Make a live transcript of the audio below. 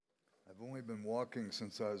I've only been walking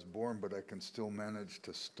since I was born, but I can still manage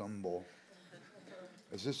to stumble.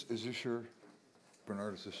 Is this your,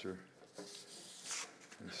 Bernard, is this your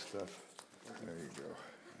stuff? There you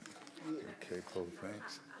go. Okay, Paul,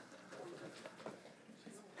 thanks.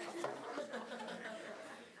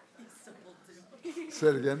 He stumbled too. Say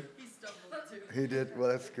it again. He stumbled too. He did? Well,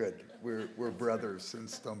 that's good. We're brothers in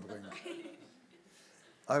stumbling.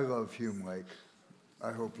 I love Hume Lake.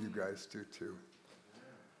 I hope you guys do too.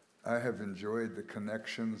 I have enjoyed the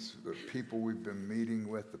connections, the people we've been meeting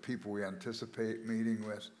with, the people we anticipate meeting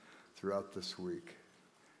with throughout this week.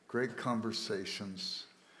 Great conversations,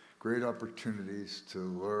 great opportunities to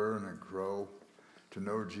learn and grow, to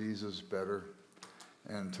know Jesus better,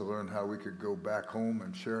 and to learn how we could go back home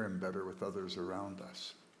and share him better with others around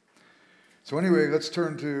us. So anyway, let's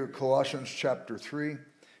turn to Colossians chapter 3.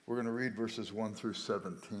 We're going to read verses 1 through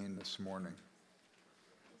 17 this morning.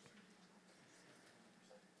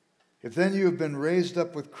 If then you have been raised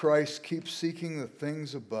up with Christ, keep seeking the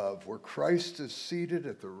things above, where Christ is seated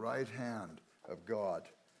at the right hand of God.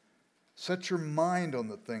 Set your mind on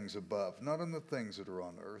the things above, not on the things that are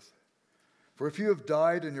on earth. For if you have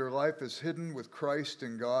died and your life is hidden with Christ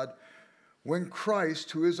in God, when Christ,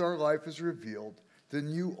 who is our life, is revealed, then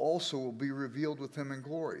you also will be revealed with him in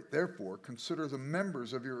glory. Therefore, consider the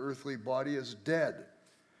members of your earthly body as dead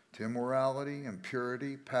to immorality,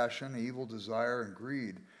 impurity, passion, evil desire, and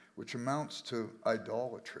greed, which amounts to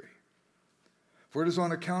idolatry. For it is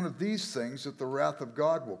on account of these things that the wrath of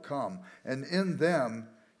God will come, and in them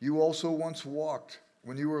you also once walked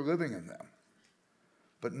when you were living in them.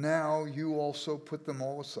 But now you also put them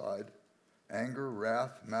all aside, anger,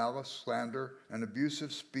 wrath, malice, slander, and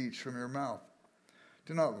abusive speech from your mouth.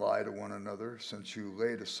 Do not lie to one another, since you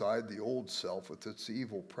laid aside the old self with its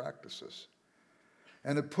evil practices,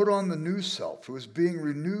 and have put on the new self, who is being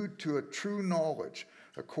renewed to a true knowledge,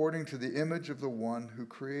 according to the image of the one who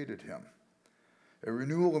created him. A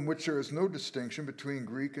renewal in which there is no distinction between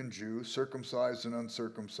Greek and Jew, circumcised and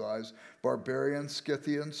uncircumcised, barbarian,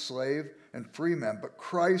 Scythian, slave, and free man. But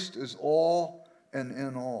Christ is all and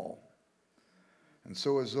in all. And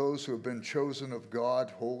so as those who have been chosen of God,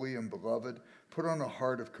 holy and beloved, put on a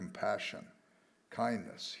heart of compassion,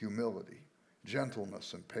 kindness, humility,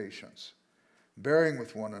 gentleness, and patience, bearing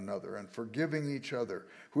with one another and forgiving each other.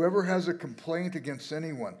 Whoever has a complaint against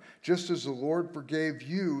anyone, just as the Lord forgave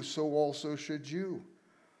you, so also should you.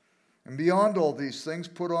 And beyond all these things,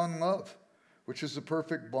 put on love, which is the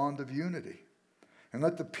perfect bond of unity. And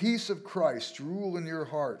let the peace of Christ rule in your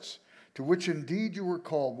hearts, to which indeed you were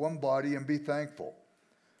called, one body, and be thankful.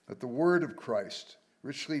 Let the word of Christ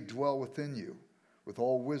richly dwell within you, with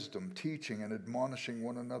all wisdom, teaching and admonishing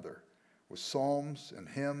one another, with psalms and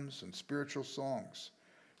hymns and spiritual songs,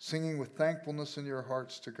 singing with thankfulness in your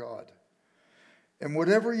hearts to God. And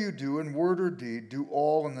whatever you do in word or deed, do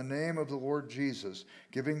all in the name of the Lord Jesus,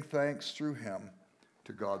 giving thanks through him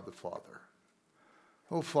to God the Father.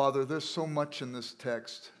 Oh, Father, there's so much in this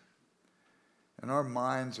text, and our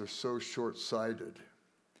minds are so short-sighted,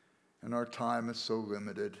 and our time is so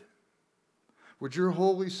limited. Would your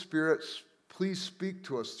Holy Spirit please speak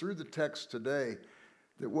to us through the text today,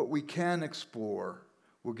 that what we can explore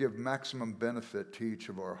will give maximum benefit to each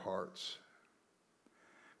of our hearts.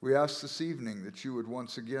 We ask this evening that you would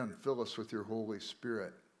once again fill us with your Holy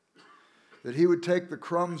Spirit, that he would take the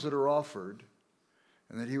crumbs that are offered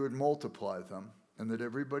and that he would multiply them, and that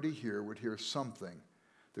everybody here would hear something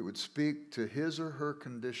that would speak to his or her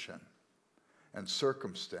condition and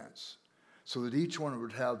circumstance, so that each one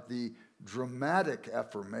would have the dramatic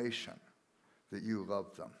affirmation that you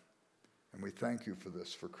love them. And we thank you for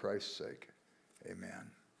this, for Christ's sake.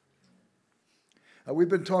 Amen. We've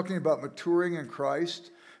been talking about maturing in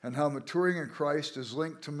Christ and how maturing in Christ is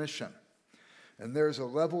linked to mission. And there's a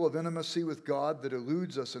level of intimacy with God that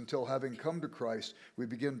eludes us until, having come to Christ, we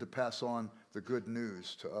begin to pass on the good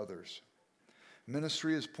news to others.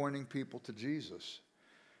 Ministry is pointing people to Jesus.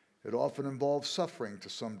 It often involves suffering to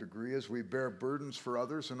some degree as we bear burdens for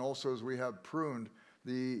others, and also as we have pruned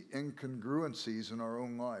the incongruencies in our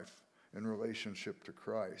own life in relationship to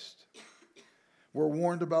Christ. We're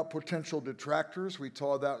warned about potential detractors. We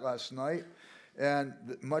taught that last night, and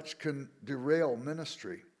much can derail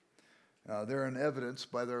ministry. They're in evidence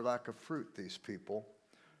by their lack of fruit, these people.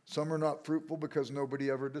 Some are not fruitful because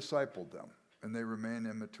nobody ever discipled them, and they remain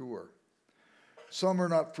immature. Some are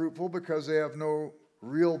not fruitful because they have no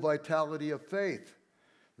real vitality of faith.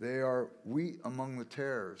 They are wheat among the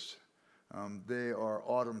tares. They are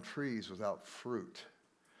autumn trees without fruit.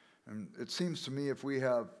 And it seems to me if we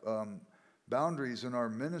have boundaries in our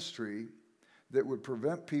ministry that would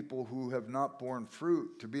prevent people who have not borne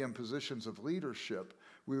fruit to be in positions of leadership,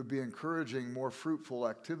 we would be encouraging more fruitful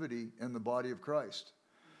activity in the body of Christ.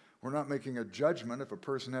 We're not making a judgment. If a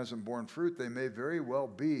person hasn't borne fruit, they may very well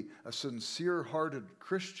be a sincere-hearted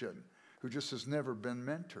Christian who just has never been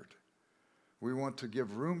mentored. We want to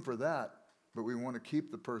give room for that, but we want to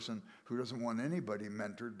keep the person who doesn't want anybody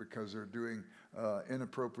mentored because they're doing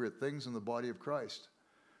inappropriate things in the body of Christ,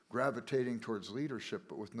 gravitating towards leadership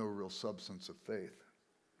but with no real substance of faith.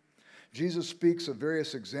 Jesus speaks of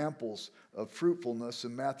various examples of fruitfulness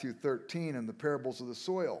in Matthew 13 in the parables of the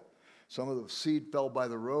soil. Some of the seed fell by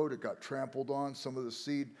the road, it got trampled on. Some of the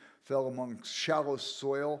seed fell among shallow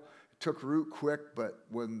soil. It took root quick, but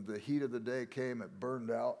when the heat of the day came, it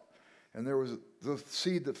burned out. And there was the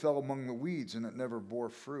seed that fell among the weeds, and it never bore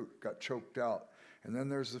fruit, got choked out. And then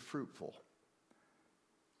there's the fruitful.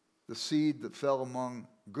 The seed that fell among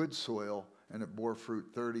good soil, and it bore fruit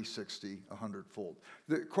 30, 60, 100-fold.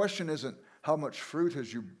 The question isn't how much fruit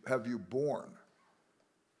have you borne?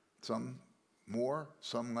 Some more,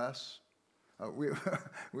 some less.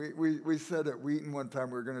 We said at Wheaton one time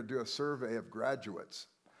we were going to do a survey of graduates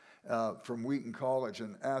from Wheaton College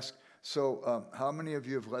and ask, so how many of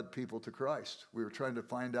you have led people to Christ? We were trying to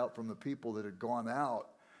find out from the people that had gone out,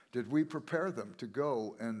 did we prepare them to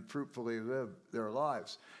go and fruitfully live their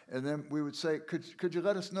lives? And then we would say, could you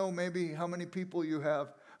let us know maybe how many people you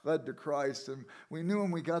have led to Christ? And we knew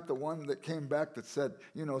when we got the one that came back that said,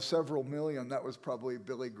 several million, that was probably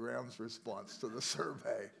Billy Graham's response to the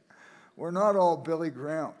survey. We're not all Billy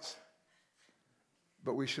Grahams,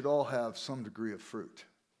 but we should all have some degree of fruit.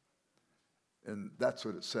 And that's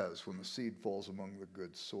what it says when the seed falls among the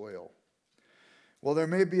good soil. Well, there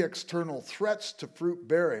may be external threats to fruit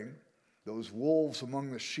bearing, those wolves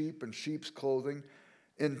among the sheep and sheep's clothing.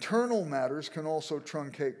 Internal matters can also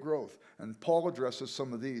truncate growth. And Paul addresses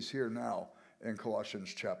some of these here now in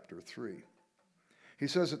Colossians chapter 3. He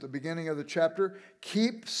says at the beginning of the chapter,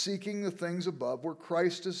 keep seeking the things above where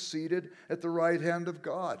Christ is seated at the right hand of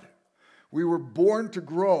God. We were born to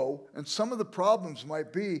grow, and some of the problems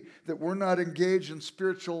might be that we're not engaged in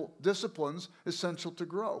spiritual disciplines essential to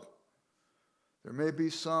grow. There may be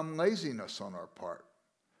some laziness on our part,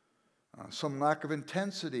 some lack of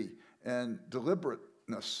intensity and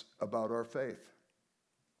deliberateness about our faith.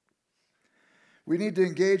 We need to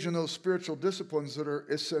engage in those spiritual disciplines that are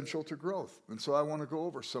essential to growth. And so I want to go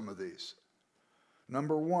over some of these.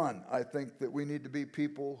 Number one, I think that we need to be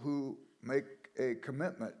people who make a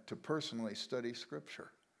commitment to personally study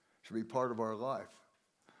Scripture. It should be part of our life.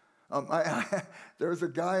 There was a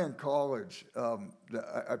guy in college,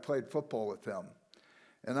 I played football with him,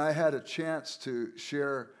 and I had a chance to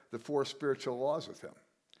share the 4 spiritual laws with him.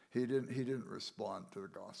 He didn't respond to the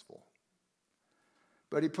gospel.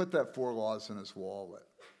 But he put that 4 laws in his wallet.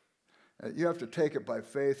 You have to take it by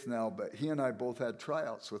faith now, but he and I both had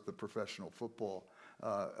tryouts with the professional football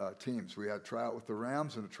teams. We had a tryout with the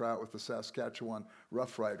Rams and a tryout with the Saskatchewan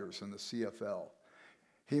Roughriders in the CFL.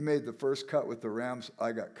 He made the first cut with the Rams.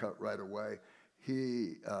 I got cut right away.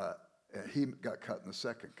 He got cut in the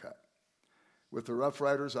second cut. With the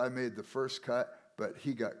Roughriders, I made the first cut, but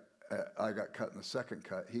I got cut in the second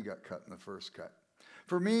cut. He got cut in the first cut.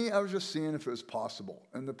 For me, I was just seeing if it was possible.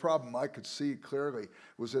 And the problem I could see clearly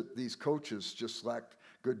was that these coaches just lacked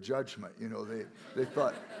good judgment. They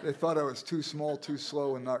thought I was too small, too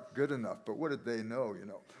slow, and not good enough. But what did they know,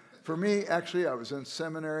 For me, actually, I was in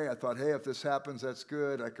seminary. I thought, hey, if this happens, that's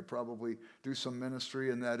good. I could probably do some ministry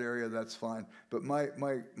in that area. That's fine. But my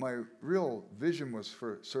real vision was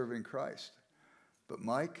for serving Christ. But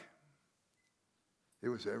Mike, it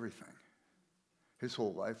was everything. His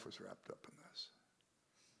whole life was wrapped up in this.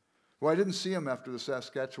 Well, I didn't see him after the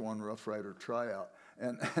Saskatchewan Roughrider tryout.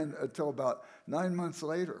 And until about 9 months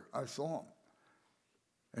later, I saw him.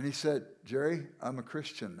 And he said, Jerry, I'm a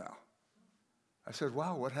Christian now. I said,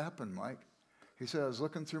 wow, what happened, Mike? He said, I was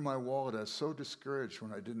looking through my wallet. I was so discouraged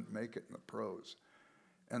when I didn't make it in the pros.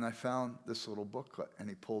 And I found this little booklet. And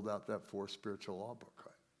he pulled out that 4 spiritual law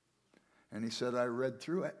booklet. And he said, I read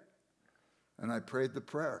through it. And I prayed the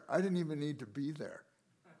prayer. I didn't even need to be there.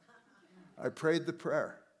 I prayed the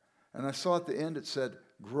prayer. And I saw at the end it said,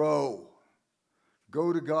 grow.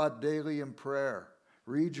 Go to God daily in prayer.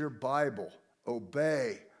 Read your Bible.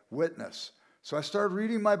 Obey. Witness. So I started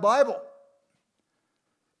reading my Bible.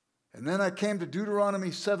 And then I came to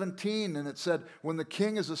Deuteronomy 17, and it said, when the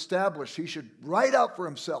king is established, he should write out for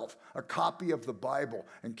himself a copy of the Bible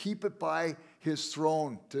and keep it by his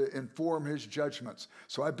throne to inform his judgments.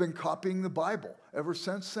 So I've been copying the Bible ever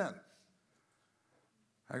since then.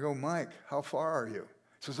 I go, Mike, how far are you?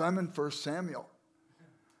 He says, I'm in 1 Samuel.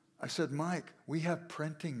 I said, Mike, we have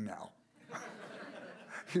printing now.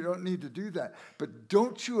 You don't need to do that. But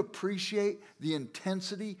don't you appreciate the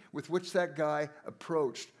intensity with which that guy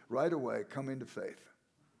approached right away coming to faith?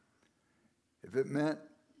 If it meant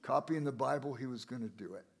copying the Bible, he was going to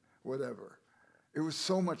do it. Whatever. It was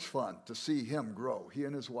so much fun to see him grow, he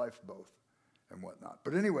and his wife both, and whatnot.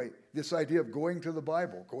 But anyway, this idea of going to the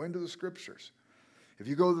Bible, going to the Scriptures. If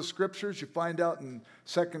you go to the Scriptures, you find out in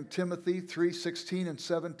 2 Timothy 3:16 and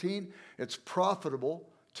 17, it's profitable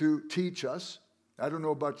to teach us. I don't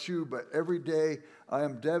know about you, but every day I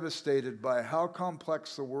am devastated by how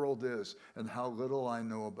complex the world is and how little I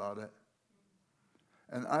know about it.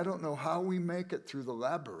 And I don't know how we make it through the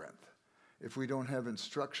labyrinth if we don't have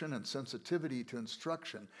instruction and sensitivity to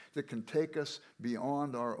instruction that can take us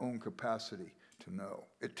beyond our own capacity to know.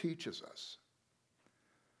 It teaches us.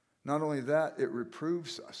 Not only that, it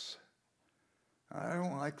reproves us. I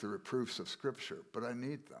don't like the reproofs of Scripture, but I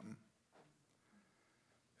need them.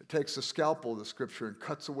 It takes the scalpel of the Scripture and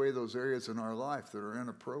cuts away those areas in our life that are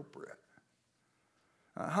inappropriate.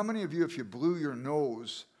 How many of you, if you blew your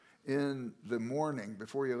nose in the morning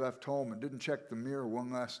before you left home and didn't check the mirror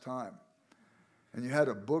one last time, and you had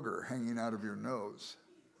a booger hanging out of your nose,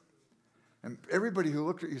 and everybody who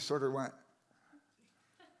looked at you sort of went,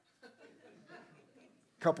 a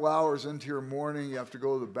couple hours into your morning, you have to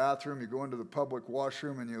go to the bathroom, you go into the public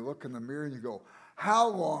washroom, and you look in the mirror and you go, how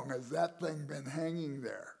long has that thing been hanging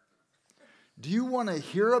there? Do you want to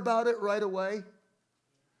hear about it right away?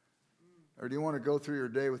 Or do you want to go through your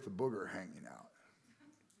day with the booger hanging out?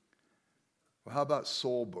 Well, how about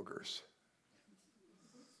soul boogers?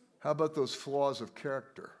 How about those flaws of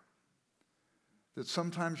character that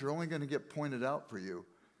sometimes you're only going to get pointed out for you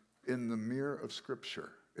in the mirror of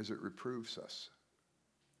Scripture as it reproves us?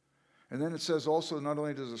 And then it says also, not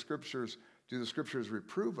only do the Scriptures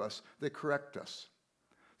reprove us, they correct us.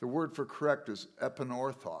 The word for correct is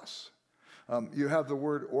epinorthos. You have the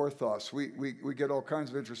word orthos. We get all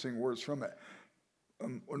kinds of interesting words from it.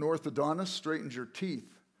 An orthodontist straightens your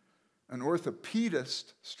teeth. An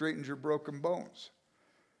orthopedist straightens your broken bones.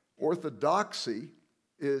 Orthodoxy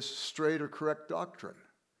is straight or correct doctrine.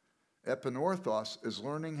 Epinorthos is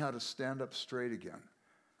learning how to stand up straight again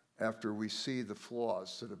after we see the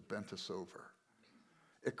flaws that have bent us over.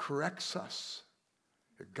 It corrects us.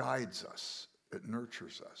 It guides us. It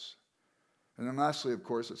nurtures us. And then lastly, of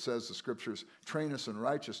course, it says the Scriptures train us in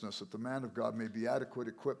righteousness that the man of God may be adequate,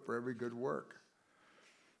 equipped for every good work.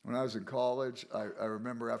 When I was in college, I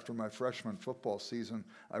remember after my freshman football season,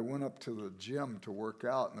 I went up to the gym to work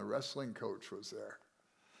out, and the wrestling coach was there.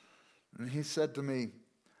 And he said to me,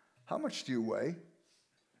 how much do you weigh?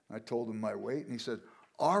 I told him my weight, and he said,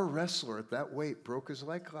 our wrestler at that weight broke his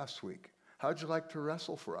leg last week. How'd you like to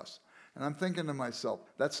wrestle for us? And I'm thinking to myself,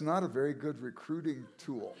 that's not a very good recruiting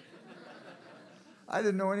tool. I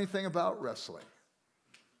didn't know anything about wrestling.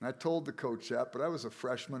 And I told the coach that, but I was a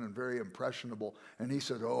freshman and very impressionable. And he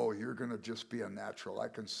said, oh, you're going to just be a natural. I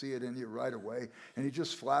can see it in you right away. And he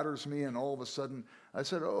just flatters me, and all of a sudden, I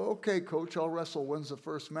said, oh, okay, coach, I'll wrestle. When's the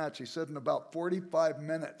first match? He said, in about 45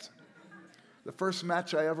 minutes. The first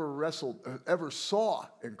match I ever saw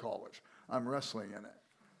in college. I'm wrestling in it.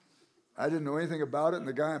 I didn't know anything about it, and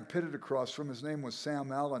the guy I'm pitted across from, his name was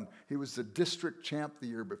Sam Allen. He was the district champ the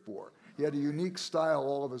year before. He had a unique style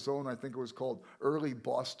all of his own. I think it was called Early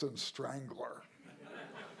Boston Strangler.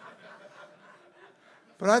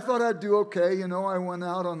 But I thought I'd do okay. You know, I went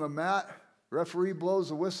out on the mat. Referee blows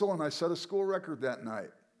the whistle, and I set a school record that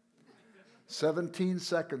night. 17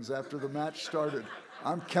 seconds after the match started.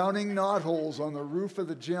 I'm counting knot holes on the roof of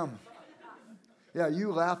the gym. Yeah,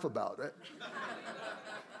 you laugh about it.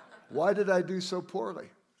 Why did I do so poorly?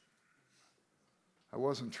 I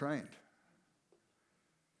wasn't trained.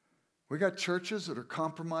 We got churches that are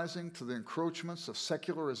compromising to the encroachments of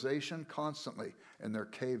secularization constantly, and they're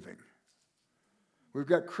caving. We've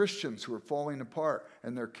got Christians who are falling apart,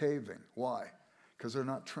 and they're caving. Why? Because they're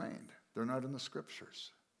not trained. They're not in the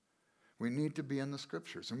Scriptures. We need to be in the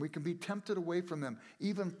Scriptures, and we can be tempted away from them,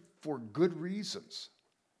 even for good reasons.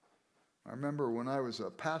 I remember when I was a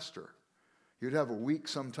pastor, you'd have a week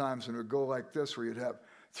sometimes, and it would go like this, where you'd have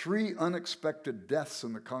 3 unexpected deaths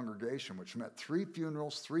in the congregation, which meant 3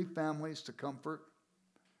 funerals, 3 families to comfort.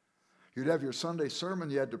 You'd have your Sunday sermon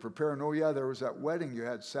you had to prepare, and oh yeah, there was that wedding you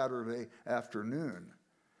had Saturday afternoon.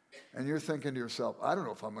 And you're thinking to yourself, I don't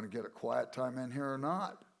know if I'm going to get a quiet time in here or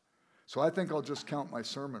not. So I think I'll just count my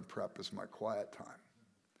sermon prep as my quiet time.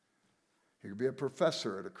 You could be a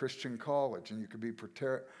professor at a Christian college, and you could be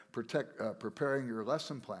preparing your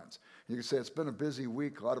lesson plans. You could say, it's been a busy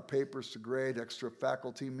week, a lot of papers to grade, extra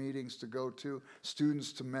faculty meetings to go to,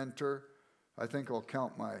 students to mentor. I think I'll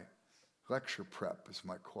count my lecture prep as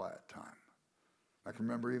my quiet time. I can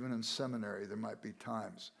remember even in seminary, there might be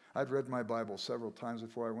times. I'd read my Bible several times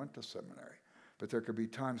before I went to seminary. But there could be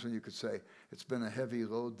times when you could say, it's been a heavy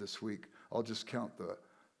load this week. I'll just count the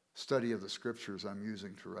study of the scriptures I'm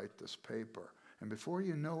using to write this paper. And before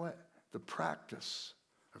you know it, the practice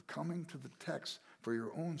of coming to the text for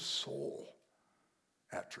your own soul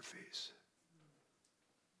atrophies.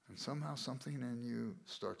 And somehow something in you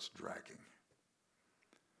starts dragging.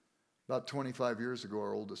 About 25 years ago,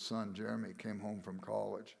 our oldest son, Jeremy, came home from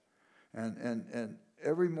college. And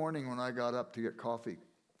every morning when I got up to get coffee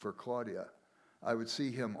for Claudia, I would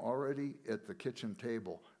see him already at the kitchen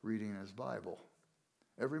table reading his Bible.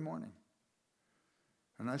 Every morning.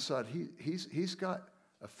 And I thought, he's got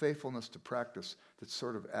a faithfulness to practice that's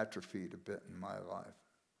sort of atrophied a bit in my life.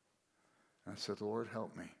 And I said, Lord,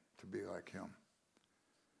 help me to be like him.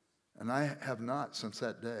 And I have not, since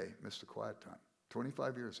that day, missed a quiet time.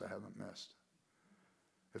 25 years I haven't missed.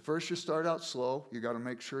 At first you start out slow. You got to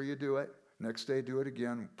make sure you do it. Next day, do it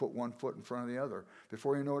again. Put one foot in front of the other.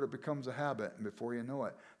 Before you know it, it becomes a habit. And before you know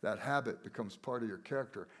it, that habit becomes part of your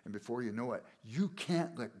character. And before you know it, you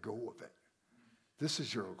can't let go of it. This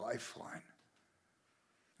is your lifeline.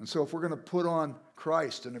 And so if we're going to put on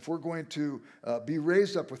Christ, and if we're going to be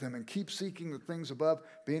raised up with him and keep seeking the things above,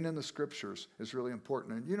 being in the scriptures is really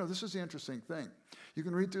important. And you know, this is the interesting thing. You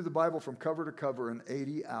can read through the Bible from cover to cover in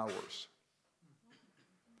 80 hours.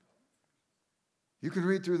 You can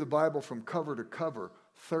read through the Bible from cover to cover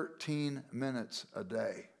 13 minutes a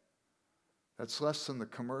day. That's less than the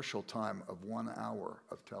commercial time of 1 hour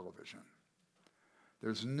of television.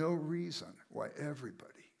 There's no reason why everybody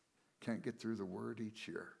can't get through the Word each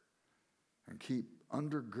year and keep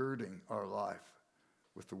undergirding our life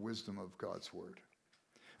with the wisdom of God's Word.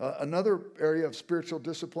 Another area of spiritual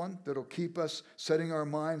discipline that'll keep us setting our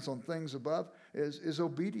minds on things above is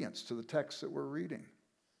obedience to the text that we're reading.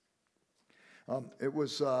 It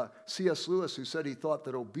was C.S. Lewis who said he thought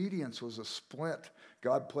that obedience was a splint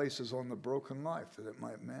God places on the broken life that it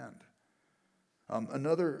might mend.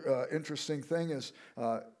 Another interesting thing is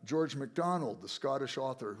George MacDonald, the Scottish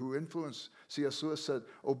author who influenced C.S. Lewis, said,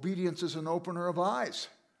 obedience is an opener of eyes.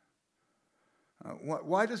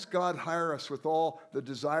 Why does God hire us with all the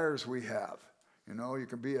desires we have? You know, you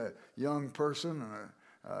can be a young person,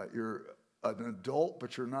 and you're an adult,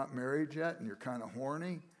 but you're not married yet, and you're kind of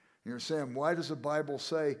horny. And you're saying, why does the Bible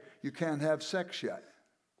say you can't have sex yet?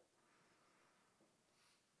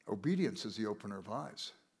 Obedience is the opener of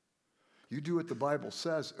eyes. You do what the Bible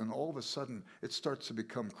says, and all of a sudden, it starts to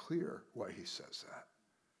become clear why he says that.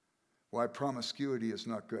 Why promiscuity is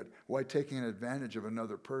not good. Why taking advantage of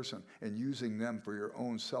another person and using them for your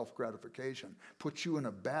own self-gratification puts you in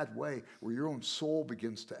a bad way where your own soul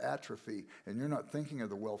begins to atrophy and you're not thinking of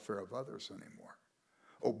the welfare of others anymore.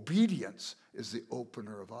 Obedience is the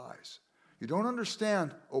opener of eyes. You don't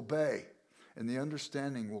understand, obey, and the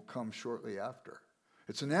understanding will come shortly after.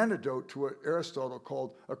 It's an antidote to what Aristotle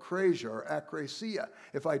called akrasia or akrasia.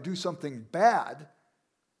 If I do something bad,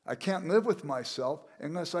 I can't live with myself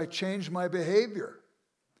unless I change my behavior.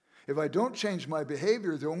 If I don't change my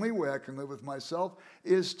behavior, the only way I can live with myself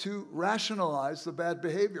is to rationalize the bad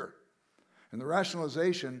behavior. And the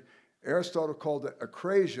rationalization, Aristotle called it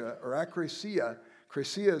akrasia or akrasia.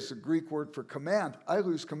 Krasia is the Greek word for command. I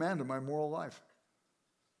lose command of my moral life.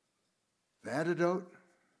 The antidote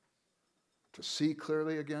to see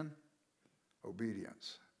clearly again,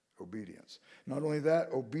 obedience. Obedience. Not only that,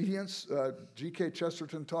 obedience, G.K.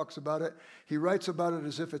 Chesterton talks about it. He writes about it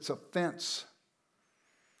as if it's a fence.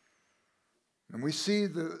 And we see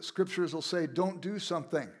the scriptures will say, don't do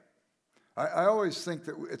something. I always think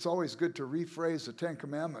that it's always good to rephrase the Ten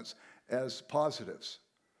Commandments as positives.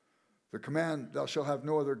 The command, thou shalt have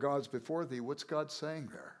no other gods before thee. What's God saying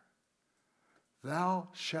there? Thou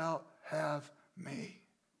shalt have me.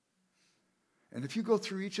 And if you go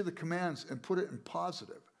through each of the commands and put it in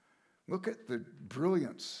positive, look at the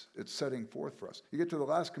brilliance it's setting forth for us. You get to the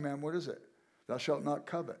last command, what is it? Thou shalt not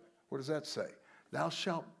covet. What does that say? Thou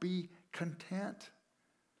shalt be content.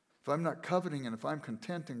 If I'm not coveting and if I'm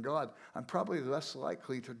content in God, I'm probably less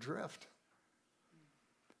likely to drift.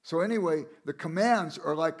 So anyway, the commands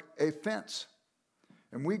are like a fence.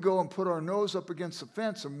 And we go and put our nose up against the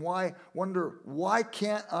fence and wonder, why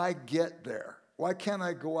can't I get there? Why can't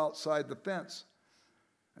I go outside the fence?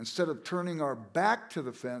 Instead of turning our back to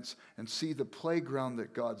the fence and see the playground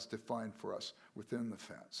that God's defined for us within the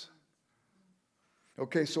fence.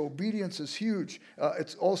 Okay, so obedience is huge.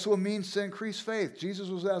 It's also a means to increase faith. Jesus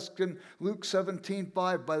was asked in Luke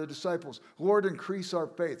 17:5 by the disciples, Lord, increase our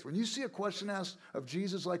faith. When you see a question asked of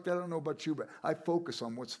Jesus like that, I don't know about you, but I focus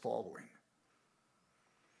on what's following.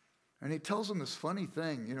 And he tells them this funny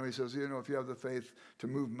thing. He says, if you have the faith to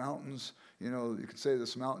move mountains, you could say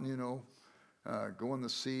this mountain, go in the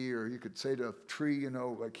sea, or you could say to a tree,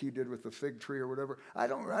 like he did with the fig tree or whatever. I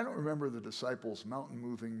don't remember the disciples' mountain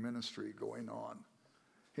moving ministry going on.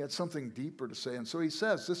 He had something deeper to say. And so he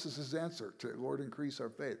says, this is his answer to, Lord, increase our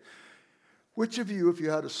faith. Which of you, if you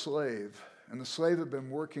had a slave, and the slave had been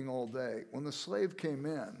working all day, when the slave came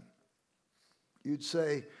in, you'd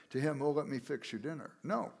say to him, let me fix you dinner.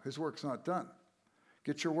 No, his work's not done.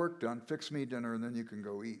 Get your work done, fix me dinner, and then you can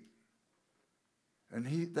go eat.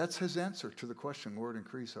 And that's his answer to the question, Lord,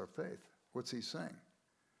 increase our faith. What's he saying?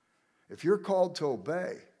 If you're called to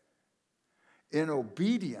obey, in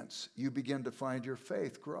obedience, you begin to find your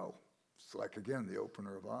faith grow. It's like, again, the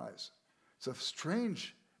opener of eyes. It's a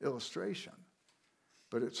strange illustration,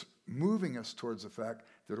 but it's moving us towards the fact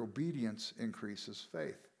that obedience increases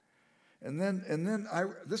faith. And then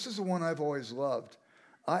this is the one I've always loved.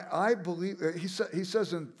 I believe, he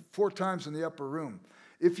says 4 times in the upper room,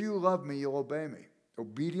 if you love me, you'll obey me.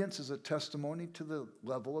 Obedience is a testimony to the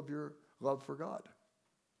level of your love for God.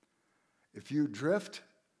 If you drift,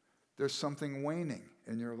 there's something waning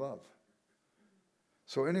in your love.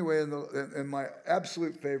 So anyway, and my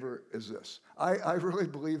absolute favorite is this. I really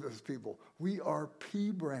believe as people, we are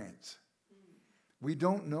pea brains. We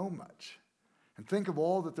don't know much. And think of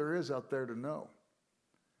all that there is out there to know.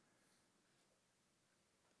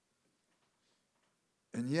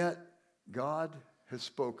 And yet, God has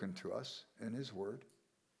spoken to us in his word.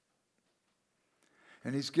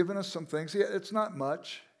 And he's given us some things. Yeah, it's not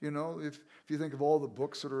much. If you think of all the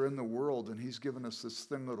books that are in the world, and he's given us this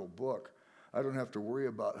thin little book, I don't have to worry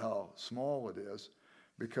about how small it is,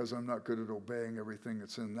 because I'm not good at obeying everything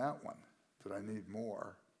that's in that one, that I need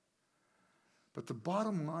more. But the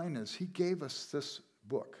bottom line is, he gave us this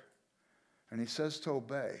book, and he says to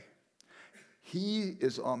obey. He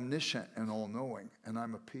is omniscient and all-knowing, and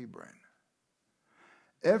I'm a pea brain.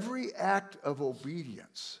 Every act of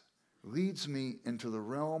obedience leads me into the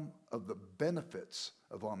realm of the benefits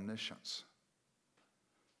of omniscience.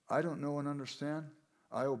 I don't know and understand.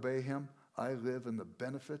 I obey him. I live in the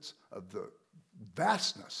benefits of the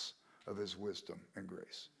vastness of his wisdom and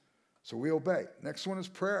grace. So we obey. Next one is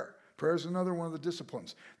prayer. Prayer is another one of the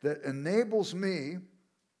disciplines that enables me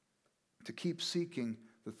to keep seeking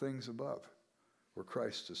the things above, where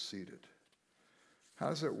Christ is seated. How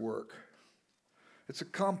does it work? It's a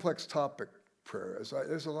complex topic, prayer.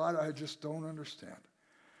 There's a lot I just don't understand,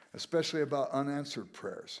 especially about unanswered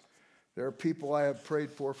prayers. There are people I have prayed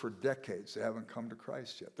for decades. They haven't come to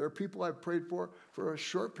Christ yet. There are people I've prayed for a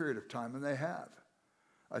short period of time, and they have.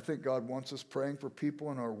 I think God wants us praying for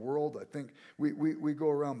people in our world. I think we go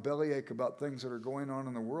around bellyache about things that are going on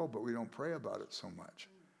in the world, but we don't pray about it so much.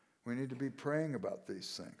 We need to be praying about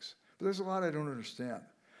these things. But there's a lot I don't understand.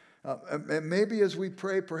 And maybe as we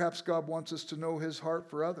pray, perhaps God wants us to know his heart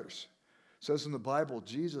for others. It says in the Bible,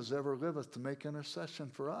 Jesus ever liveth to make intercession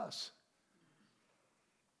for us.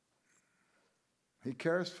 He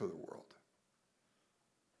cares for the world.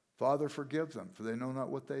 Father, forgive them, for they know not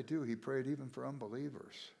what they do. He prayed even for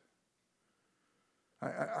unbelievers.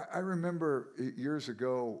 I remember years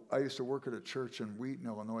ago, I used to work at a church in Wheaton,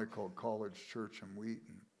 Illinois, called College Church in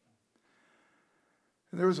Wheaton.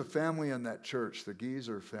 And there was a family in that church, the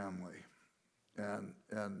Geezer family, and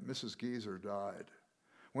Mrs. Geezer died.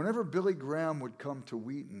 Whenever Billy Graham would come to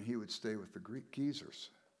Wheaton, he would stay with the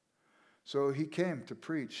Geezers. So he came to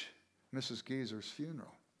preach Mrs. Geezer's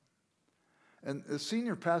funeral. And the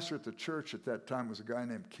senior pastor at the church at that time was a guy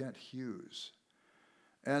named Kent Hughes.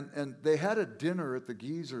 And they had a dinner at the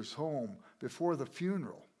Geezer's home before the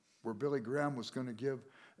funeral, where Billy Graham was going to give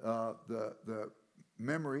the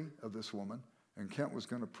memory of this woman, and Kent was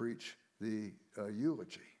going to preach the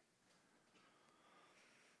eulogy.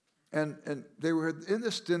 And they were in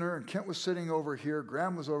this dinner, and Kent was sitting over here.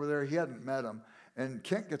 Graham was over there. He hadn't met him. And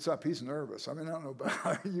Kent gets up. He's nervous. I mean, I don't know about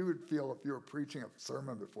how you would feel if you were preaching a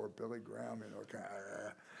sermon before Billy Graham,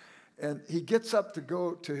 And he gets up to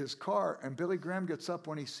go to his car, and Billy Graham gets up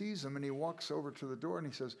when he sees him, and he walks over to the door, and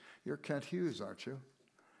he says, "You're Kent Hughes, aren't you?"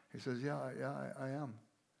 He says, Yeah, I am.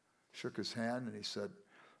 Shook his hand, and he said,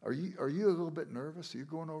 Are you a little bit nervous? Are you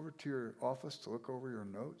going over to your office to look over your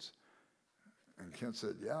notes? And Kent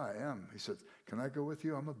said, Yeah, I am. He said, Can I go with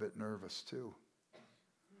you? I'm a bit nervous, too.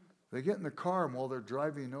 They get in the car, and while they're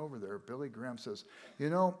driving over there, Billy Graham says,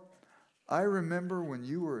 I remember when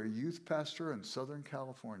you were a youth pastor in Southern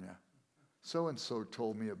California. So-and-so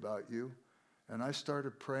told me about you, and I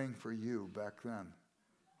started praying for you back then.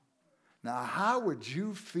 Now, how would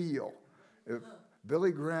you feel if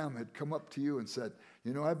Billy Graham had come up to you and said,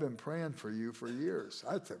 I've been praying for you for years?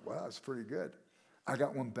 I'd say, wow, that's pretty good. I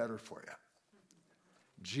got one better for you.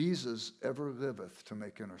 Jesus ever liveth to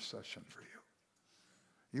make intercession for you.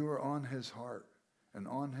 You are on his heart and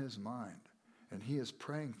on his mind, and he is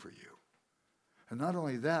praying for you. And not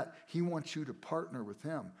only that, he wants you to partner with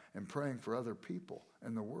him in praying for other people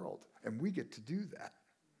in the world. And we get to do that.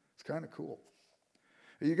 It's kind of cool.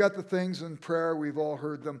 You got the things in prayer, we've all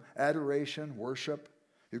heard them: adoration, worship.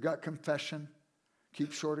 You've got confession.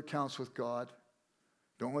 Keep short accounts with God.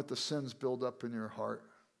 Don't let the sins build up in your heart.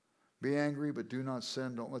 Be angry, but do not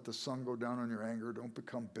sin. Don't let the sun go down on your anger. Don't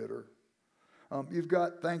become bitter. You've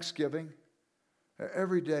got thanksgiving.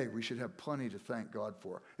 Every day we should have plenty to thank God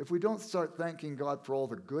for. If we don't start thanking God for all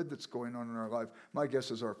the good that's going on in our life, my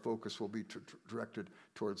guess is our focus will be directed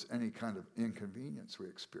towards any kind of inconvenience we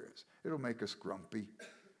experience. It'll make us grumpy.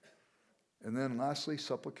 And then lastly,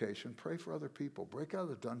 supplication. Pray for other people. Break out of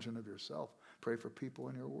the dungeon of yourself. Pray for people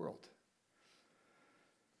in your world.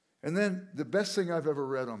 And then the best thing I've ever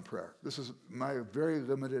read on prayer. This is my very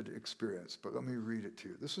limited experience, but let me read it to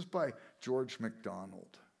you. This is by George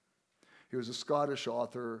MacDonald. He was a Scottish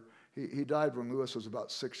author. He died when Lewis was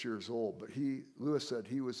about 6 years old, but Lewis said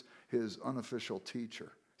he was his unofficial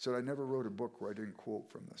teacher. He said, I never wrote a book where I didn't quote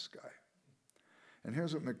from this guy. And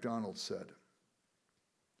here's what MacDonald said.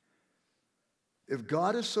 If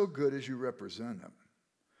God is so good as you represent him,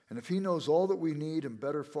 and if he knows all that we need and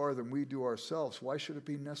better far than we do ourselves, why should it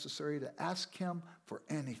be necessary to ask him for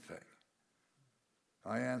anything?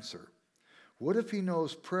 I answer, what if he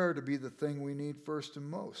knows prayer to be the thing we need first and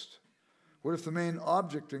most? What if the main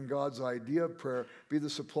object in God's idea of prayer be the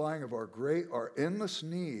supplying of our endless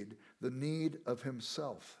need, the need of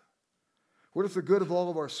himself? What if the good of all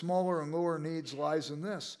of our smaller and lower needs lies in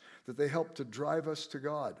this, that they help to drive us to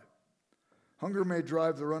God? Hunger may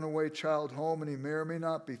drive the runaway child home, and he may or may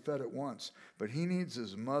not be fed at once, but he needs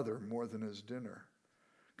his mother more than his dinner.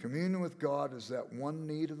 Communion with God is that one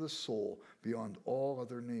need of the soul beyond all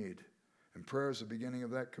other need, and prayer is the beginning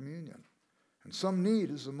of that communion. And some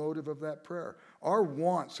need is the motive of that prayer. Our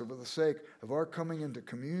wants are for the sake of our coming into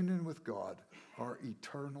communion with God, our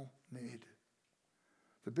eternal need.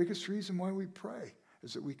 The biggest reason why we pray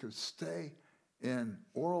is that we could stay in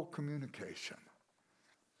oral communication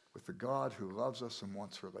with the God who loves us and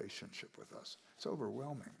wants relationship with us. It's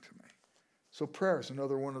overwhelming to me. So prayer is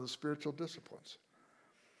another one of the spiritual disciplines.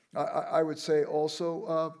 I would say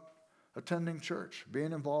also attending church,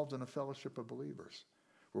 being involved in a fellowship of believers,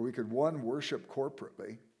 where we could, one, worship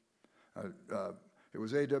corporately. It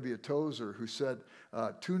was A.W. Tozer who said,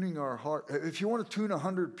 tuning our heart. If you want to tune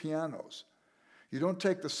 100 pianos, you don't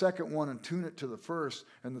take the second one and tune it to the first,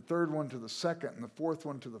 and the third one to the second, and the fourth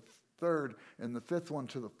one to the third, and the fifth one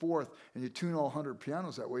to the fourth, and you tune all 100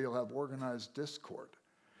 pianos. That way you'll have organized discord.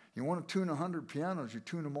 You want to tune 100 pianos, you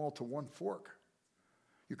tune them all to one fork.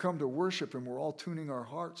 You come to worship, and we're all tuning our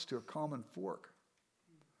hearts to a common fork.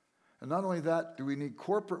 And not only that, do we need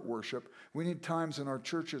corporate worship, we need times in our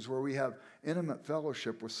churches where we have intimate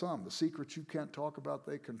fellowship with some. The secrets you can't talk about,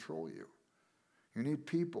 they control you. You need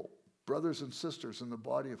people, brothers and sisters in the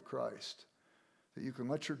body of Christ, that you can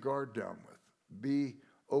let your guard down with, be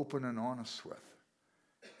open and honest with,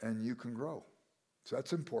 and you can grow. So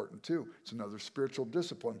that's important too. It's another spiritual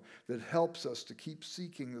discipline that helps us to keep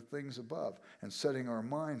seeking the things above and setting our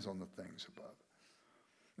minds on the things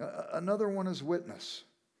above. Another one is witness.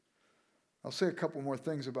 I'll say a couple more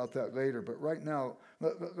things about that later, but right now,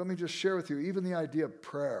 let me just share with you even the idea of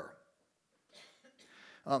prayer.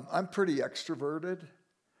 I'm pretty extroverted,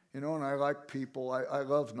 and I like people. I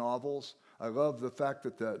love novels. I love the fact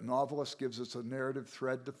that the novelist gives us a narrative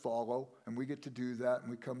thread to follow, and we get to do that, and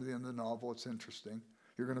we come to the end of the novel. It's interesting.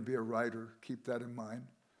 You're going to be a writer. Keep that in mind.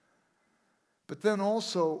 But then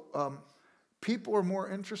also, people are more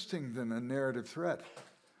interesting than a narrative thread.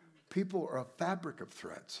 People are a fabric of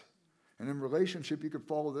threads. And in relationship, you could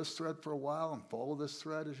follow this thread for a while and follow this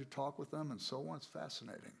thread as you talk with them and so on. It's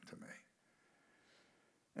fascinating to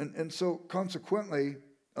me. And so consequently,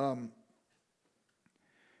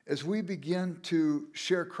 as we begin to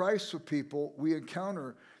share Christ with people, we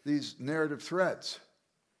encounter these narrative threads.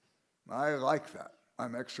 I like that.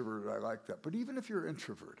 I'm extroverted. I like that. But even if you're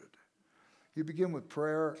introverted, you begin with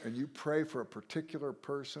prayer and you pray for a particular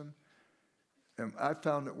person. And I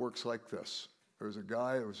found it works like this. There was a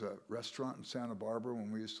guy, it was a restaurant in Santa Barbara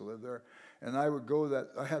when we used to live there, and I would go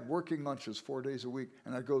I had working lunches 4 days a week,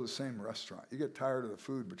 and I'd go to the same restaurant. You get tired of the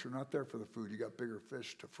food, but you're not there for the food. You got bigger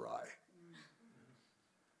fish to fry.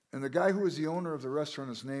 And the guy who was the owner of the restaurant,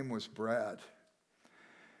 his name was Brad.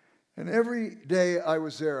 And every day I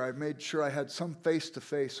was there, I made sure I had some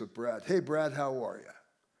face-to-face with Brad. Hey, Brad, how are you?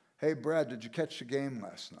 Hey, Brad, did you catch the game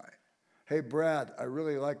last night? Hey, Brad, I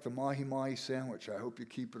really like the mahi-mahi sandwich. I hope you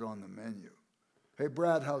keep it on the menu. Hey,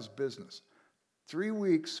 Brad, how's business? 3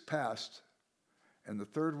 weeks passed, and the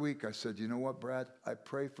third week I said, you know what, Brad? I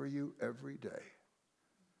pray for you every day.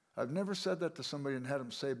 I've never said that to somebody and had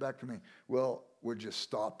them say back to me, well, would you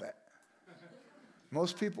stop it?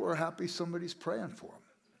 Most people are happy somebody's praying for them.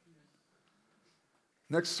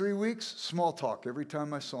 Next 3 weeks, small talk every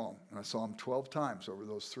time I saw him. And I saw him 12 times over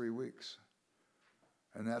those 3 weeks.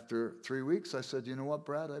 And after 3 weeks, I said, you know what,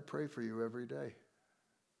 Brad? I pray for you every day.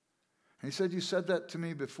 And he said, you said that to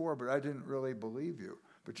me before, but I didn't really believe you.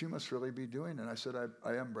 But you must really be doing it. And I said,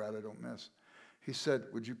 I am, Brad. I don't miss. He said,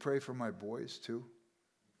 would you pray for my boys too?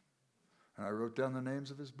 And I wrote down the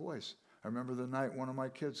names of his boys. I remember the night one of my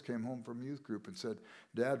kids came home from youth group and said,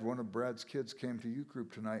 Dad, one of Brad's kids came to youth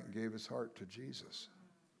group tonight and gave his heart to Jesus.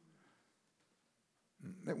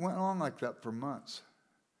 It went on like that for months.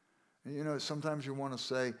 You know, sometimes you want to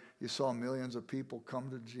say you saw millions of people come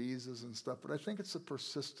to Jesus and stuff, but I think it's the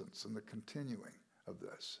persistence and the continuing of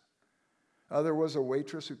this. There was a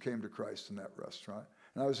waitress who came to Christ in that restaurant,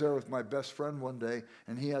 and I was there with my best friend one day,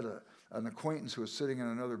 and he had an acquaintance who was sitting in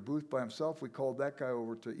another booth by himself. We called that guy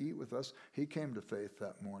over to eat with us. He came to faith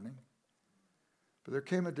that morning. But there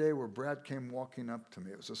came a day where Brad came walking up to me.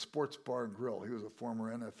 It was a sports bar and grill. He was a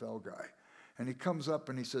former NFL guy. And he comes up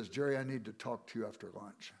and he says, Jerry, I need to talk to you after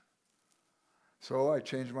lunch. So I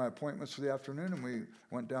changed my appointments for the afternoon, and we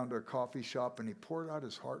went down to a coffee shop, and he poured out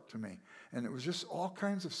his heart to me. And it was just all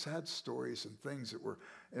kinds of sad stories and things that were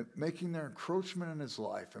making their encroachment in his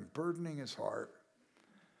life and burdening his heart.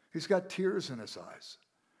 He's got tears in his eyes.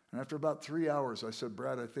 And after about 3 hours, I said,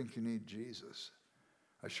 Brad, I think you need Jesus.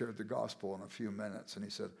 I shared the gospel in a few minutes, and he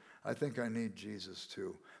said, I think I need Jesus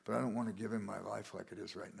too, but I don't want to give him my life like it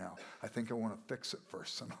is right now. I think I want to fix it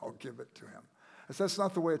first, and I'll give it to him. I said, that's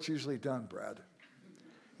not the way it's usually done, Brad.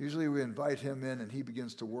 Usually we invite him in, and he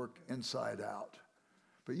begins to work inside out.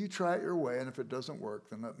 But you try it your way, and if it doesn't work,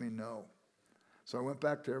 then let me know. So I went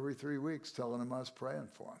back to every 3 weeks telling him I was praying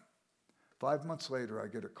for him. 5 months later, I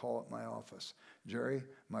get a call at my office. Jerry,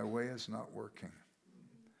 my way is not working.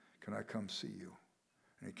 Can I come see you?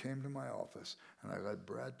 And he came to my office, and I led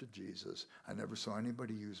Brad to Jesus. I never saw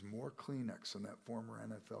anybody use more Kleenex than that former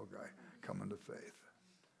NFL guy coming to faith.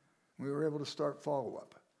 We were able to start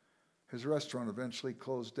follow-up. His restaurant eventually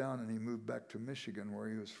closed down, and he moved back to Michigan, where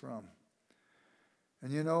he was from.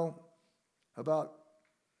 And you know, about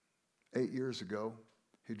 8 years ago,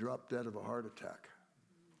 he dropped dead of a heart attack.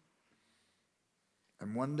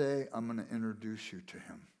 And one day, I'm going to introduce you to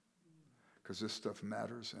him, because this stuff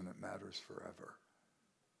matters, and it matters forever.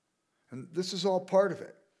 And this is all part of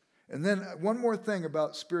it. And then one more thing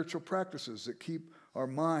about spiritual practices that keep our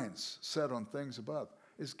minds set on things above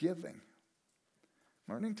is giving.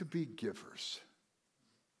 Learning to be givers.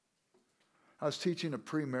 I was teaching a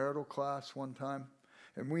premarital class one time,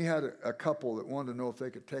 and we had a couple that wanted to know if they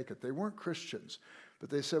could take it. They weren't Christians, but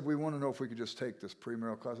they said, we want to know if we could just take this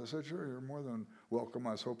premarital class. I said, sure, you're more than welcome.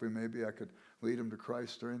 I was hoping maybe I could lead them to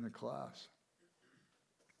Christ during the class.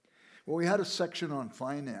 Well, we had a section on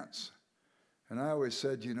finance. And I always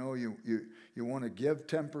said, you know, you want to give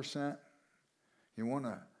 10%, you want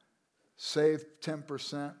to save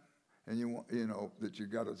 10%, and you know that you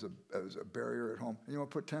got as a barrier at home, and you want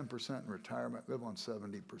to put 10% in retirement, live on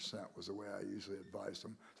 70% was the way I usually advised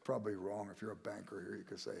them. It's probably wrong. If you're a banker here, you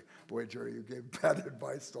could say, boy, Jerry, you gave bad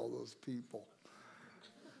advice to all those people.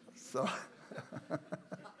 So,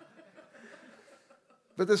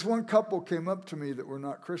 but this one couple came up to me that were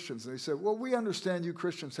not Christians, and they said, well, we understand you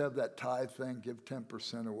Christians have that tithe thing, give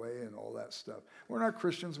 10% away and all that stuff. We're not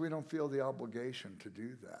Christians. We don't feel the obligation to do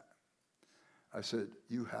that. I said,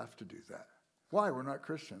 you have to do that. Why? We're not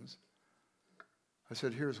Christians. I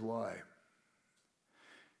said, here's why.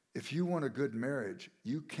 If you want a good marriage,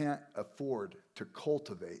 you can't afford to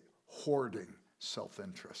cultivate hoarding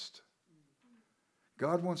self-interest.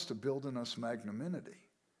 God wants to build in us magnanimity.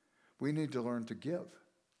 We need to learn to give.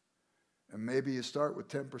 And maybe you start with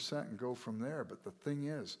 10% and go from there. But the thing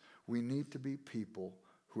is, we need to be people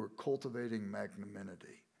who are cultivating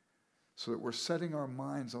magnanimity so that we're setting our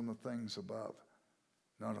minds on the things above,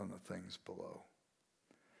 not on the things below.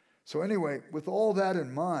 So anyway, with all that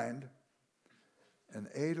in mind, and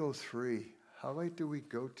 8:03, how late do we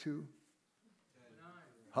go to? 10.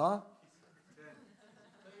 Huh?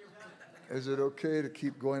 10. Is it okay to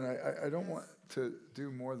keep going? I don't want to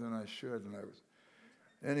do more than I should. And I was,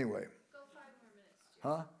 anyway. Go 5 more minutes,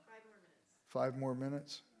 Jim. Huh? 5 more minutes. 5 more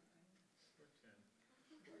minutes?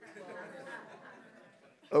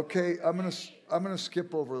 Okay, I'm gonna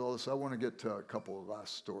skip over those. I want to get to a couple of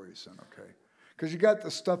last stories then, okay? Because you got the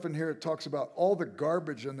stuff in here that talks about all the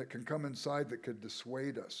garbage that can come inside that could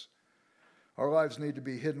dissuade us. Our lives need to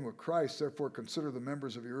be hidden with Christ. Therefore, consider the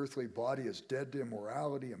members of your earthly body as dead to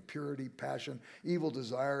immorality, impurity, passion, evil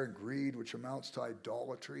desire, and greed, which amounts to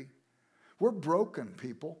idolatry. We're broken,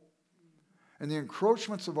 people. And the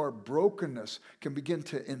encroachments of our brokenness can begin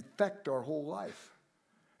to infect our whole life.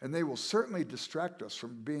 And they will certainly distract us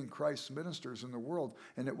from being Christ's ministers in the world,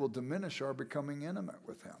 and it will diminish our becoming intimate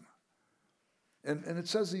with him. And it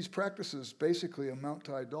says these practices basically amount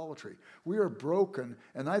to idolatry. We are broken,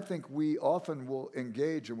 and I think we often will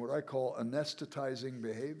engage in what I call anesthetizing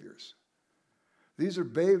behaviors. These are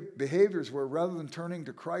behaviors where rather than turning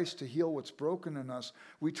to Christ to heal what's broken in us,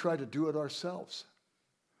 we try to do it ourselves.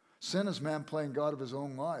 Sin is man playing God of his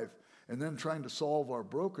own life, and then trying to solve our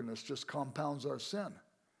brokenness just compounds our sin.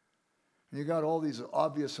 And you got all these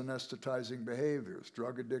obvious anesthetizing behaviors: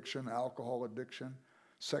 drug addiction, alcohol addiction,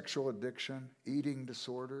 sexual addiction, eating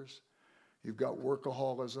disorders. You've got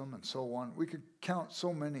workaholism and so on. We could count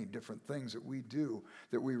so many different things that we do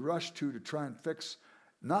that we rush to try and fix,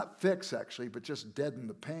 not fix actually, but just deaden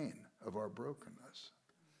the pain of our brokenness.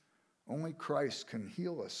 Only Christ can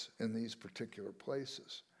heal us in these particular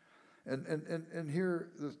places. And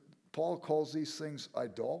here Paul calls these things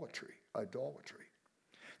idolatry. Idolatry.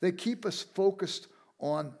 They keep us focused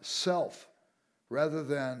on self rather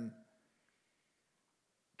than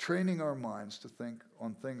training our minds to think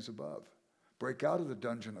on things above. Break out of the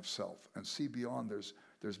dungeon of self and see beyond.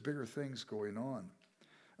 There's bigger things going on.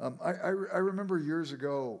 I remember years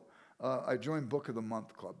ago, I joined Book of the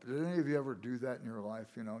Month Club. Did any of you ever do that in your life?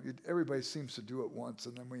 You know, everybody seems to do it once,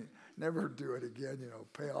 and then we never do it again. You know,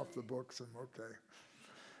 pay off the books and okay.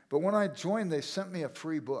 But when I joined, they sent me a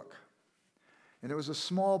free book. And it was a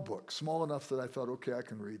small book, small enough that I thought, okay, I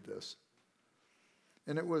can read this.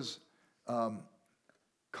 And it was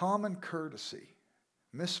Common Courtesy.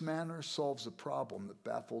 Miss Manners Solves a Problem That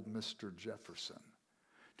Baffled Mr. Jefferson.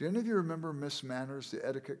 Do any of you remember Miss Manners, the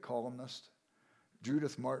etiquette columnist?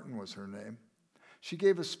 Judith Martin was her name. She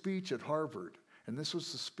gave a speech at Harvard, and this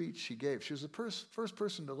was the speech she gave. She was the first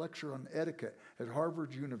person to lecture on etiquette at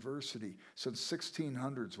Harvard University since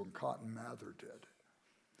 1600s when Cotton Mather did.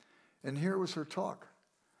 And here was her talk.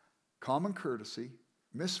 Common Courtesy.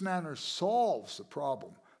 Miss Manners solves the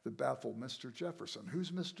problem that baffled Mr. Jefferson. Who's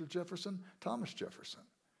Mr. Jefferson? Thomas Jefferson.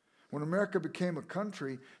 When America became a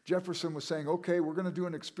country, Jefferson was saying, okay, we're going to do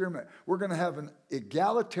an experiment. We're going to have an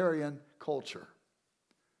egalitarian culture.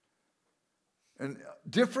 And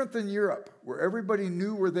different than Europe, where everybody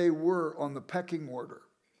knew where they were on the pecking order.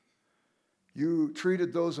 You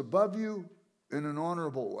treated those above you in an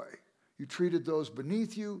honorable way. You treated those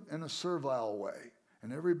beneath you in a servile way.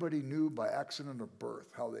 And everybody knew by accident of birth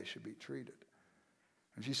how they should be treated.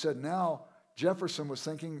 And she said, now Jefferson was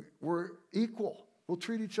thinking, we're equal. We'll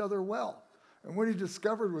treat each other well. And what he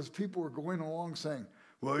discovered was people were going along saying,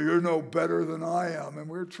 well, you're no better than I am. And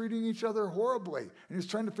we were treating each other horribly. And he was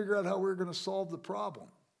trying to figure out how we were going to solve the problem.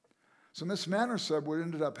 So Miss Manners said what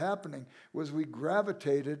ended up happening was we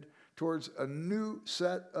gravitated towards a new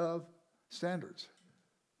set of standards.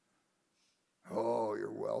 Oh,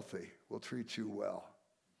 you're wealthy. We'll treat you well.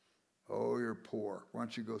 Oh, you're poor. Why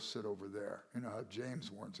don't you go sit over there? You know how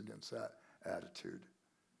James warns against that attitude.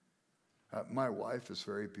 My wife is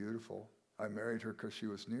very beautiful. I married her because she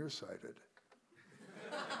was nearsighted.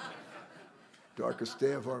 Darkest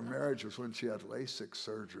day of our marriage was when she had LASIK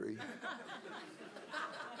surgery.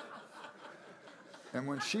 And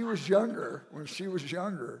when she was younger,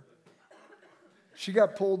 she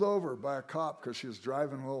got pulled over by a cop because she was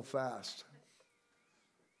driving a little fast.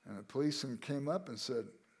 And a policeman came up and said,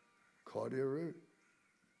 Claudia Root,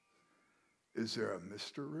 is there a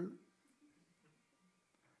Mr. Root?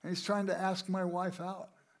 And he's trying to ask my wife out.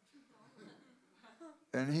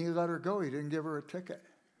 And he let her go. He didn't give her a ticket.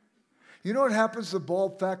 You know what happens to the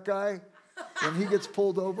bald fat guy when he gets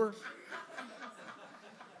pulled over?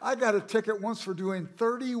 I got a ticket once for doing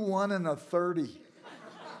 31 and a 30.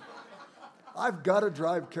 I've got to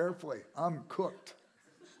drive carefully. I'm cooked.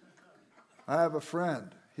 I have a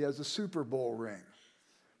friend. He has a Super Bowl ring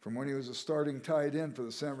from when he was a starting tight end for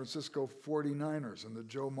the San Francisco 49ers in the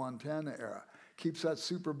Joe Montana era. Keeps that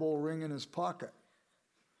Super Bowl ring in his pocket.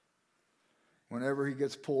 Whenever he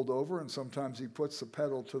gets pulled over, and sometimes he puts the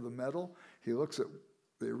pedal to the metal, he looks at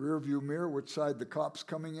the rearview mirror, which side the cop's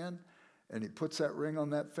coming in, and he puts that ring on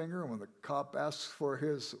that finger, and when the cop asks for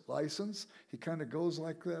his license, he kind of goes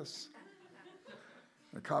like this.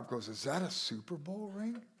 The cop goes, is that a Super Bowl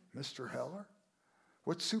ring, Mr. Heller?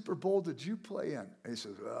 What Super Bowl did you play in? And he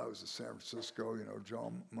says, well, it was the San Francisco,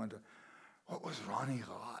 Joe Montana. What was Ronnie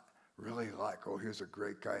Lott really like? Oh, he was a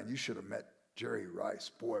great guy, and you should have met Jerry Rice,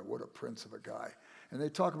 boy, what a prince of a guy. And they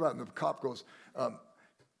talk about it, and the cop goes,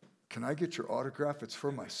 can I get your autograph? It's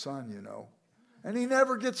for my son, you know. And he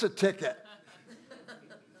never gets a ticket.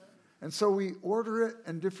 And so we order it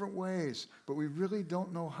in different ways, but we really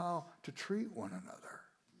don't know how to treat one another.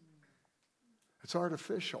 It's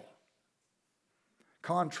artificial.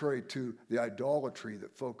 Contrary to the idolatry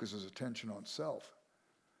that focuses attention on self.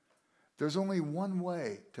 There's only one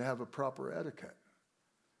way to have a proper etiquette.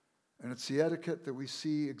 And it's the etiquette that we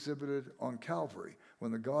see exhibited on Calvary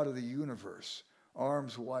when the God of the universe,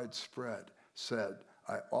 arms wide spread, said,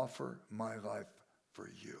 I offer my life for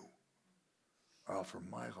you. I offer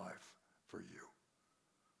my life for you.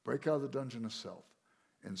 Break out of the dungeon of self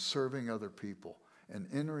in serving other people and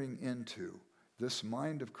entering into this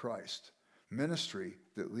mind of Christ, ministry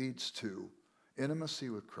that leads to intimacy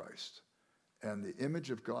with Christ and the image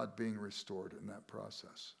of God being restored in that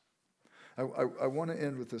process. I want to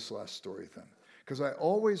end with this last story then, because I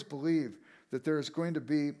always believe that there is going to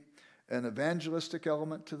be an evangelistic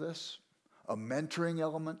element to this, a mentoring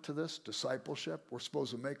element to this, discipleship. We're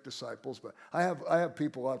supposed to make disciples, but I have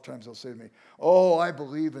people a lot of times they'll say to me, oh, I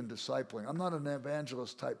believe in discipling. I'm not an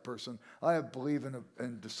evangelist type person. I believe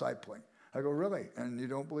in discipling. I go, really? And you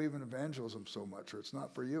don't believe in evangelism so much, or it's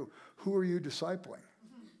not for you. Who are you discipling?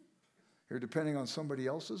 You're depending on somebody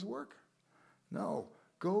else's work? No.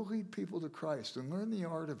 Go lead people to Christ and learn the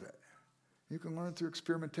art of it. You can learn through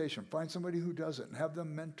experimentation. Find somebody who does it and have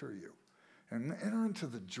them mentor you. And enter into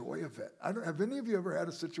the joy of it. Have any of you ever had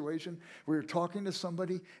a situation where you're talking to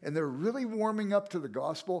somebody and they're really warming up to the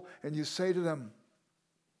gospel and you say to them,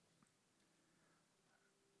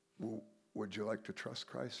 well, would you like to trust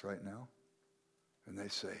Christ right now? And they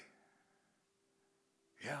say,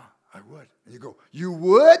 yeah, I would. And you go, you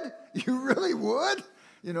would? You really would?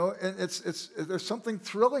 You know, and there's something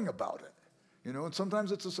thrilling about it. You know, and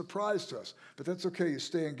sometimes it's a surprise to us. But that's okay, you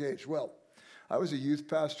stay engaged. Well, I was a youth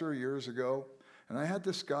pastor years ago, and I had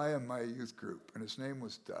this guy in my youth group, and his name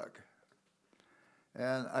was Doug.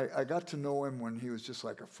 And I got to know him when he was just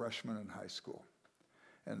like a freshman in high school.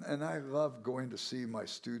 And I loved going to see my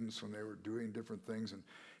students when they were doing different things. And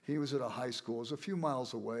he was at a high school. It was a few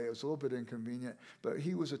miles away. It was a little bit inconvenient, but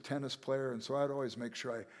he was a tennis player, and so I'd always make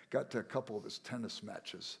sure I got to a couple of his tennis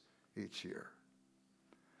matches each year.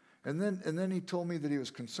 And then he told me that he was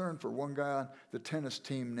concerned for one guy on the tennis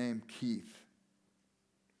team named Keith.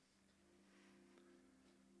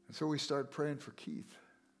 And so we started praying for Keith.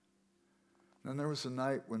 And then there was a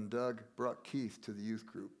night when Doug brought Keith to the youth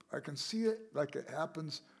group. I can see it like it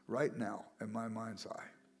happens right now in my mind's eye.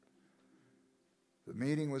 The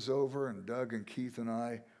meeting was over, and Doug and Keith and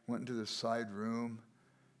I went into this side room,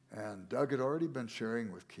 and Doug had already been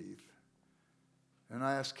sharing with Keith. And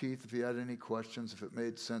I asked Keith if he had any questions, if it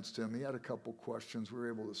made sense to him. He had a couple questions. We were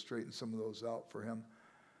able to straighten some of those out for him.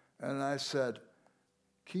 And I said,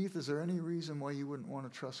 Keith, is there any reason why you wouldn't want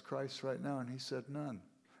to trust Christ right now? And he said, none.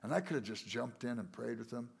 And I could have just jumped in and prayed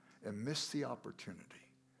with him and missed the opportunity.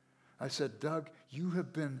 I said, Doug, you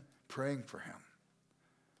have been praying for him.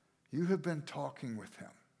 You have been talking with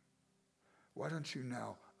him. Why don't you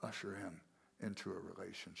now usher him into a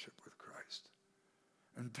relationship with Christ?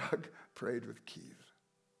 And Doug prayed with Keith.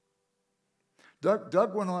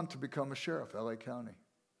 Doug went on to become a sheriff, LA County.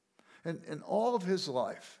 And in all of his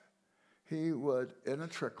life, he would, in a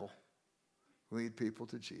trickle, lead people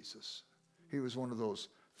to Jesus. He was one of those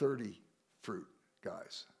 30 fruit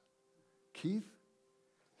guys. Keith,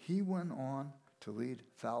 he went on to lead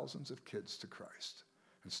thousands of kids to Christ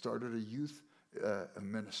and started a youth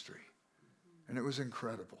ministry. And it was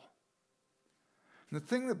incredible. And the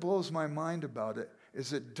thing that blows my mind about it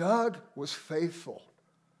is that Doug was faithful.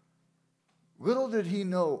 Little did he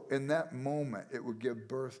know in that moment it would give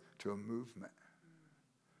birth to a movement.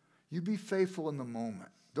 You be faithful in the moment.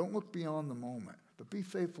 Don't look beyond the moment, but be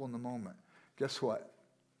faithful in the moment. Guess what?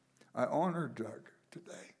 I honored Doug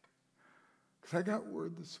today because I got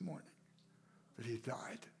word this morning that he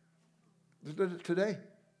died. Today.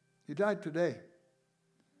 He died today.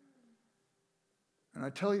 And I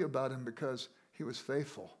tell you about him because he was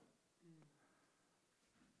faithful.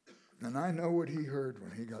 And I know what he heard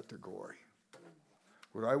when he got to glory.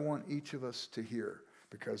 What I want each of us to hear,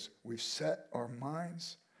 because we've set our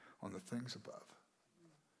minds on the things above.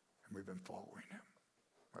 And we've been following him.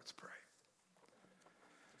 Let's pray.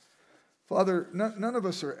 Father, none of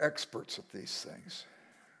us are experts at these things.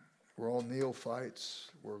 We're all neophytes.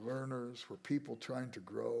 We're learners. We're people trying to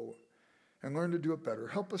grow and learn to do it better.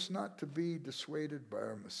 Help us not to be dissuaded by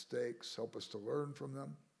our mistakes. Help us to learn from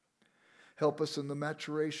them. Help us in the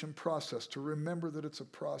maturation process to remember that it's a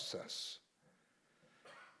process.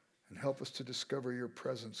 and help us to discover your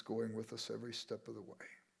presence going with us every step of the way.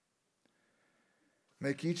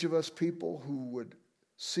 Make each of us people who would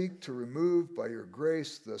seek to remove by your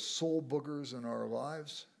grace the soul boogers in our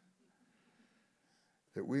lives,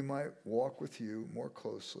 that we might walk with you more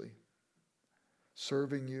closely,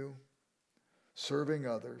 serving you, serving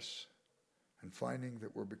others, and finding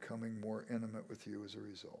that we're becoming more intimate with you as a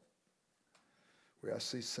result. We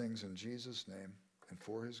ask these things in Jesus' name and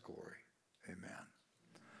for his glory. Amen.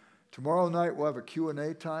 Tomorrow night we'll have a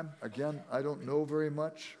Q&A time. Again, I don't know very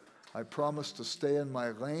much. I promise to stay in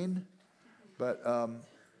my lane, but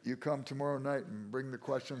you come tomorrow night and bring the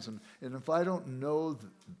questions. And if I don't know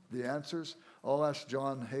the answers, I'll ask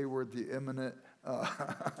John Hayward, the eminent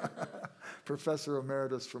Professor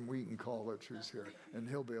Emeritus from Wheaton College, who's here, and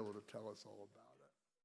he'll be able to tell us all about it.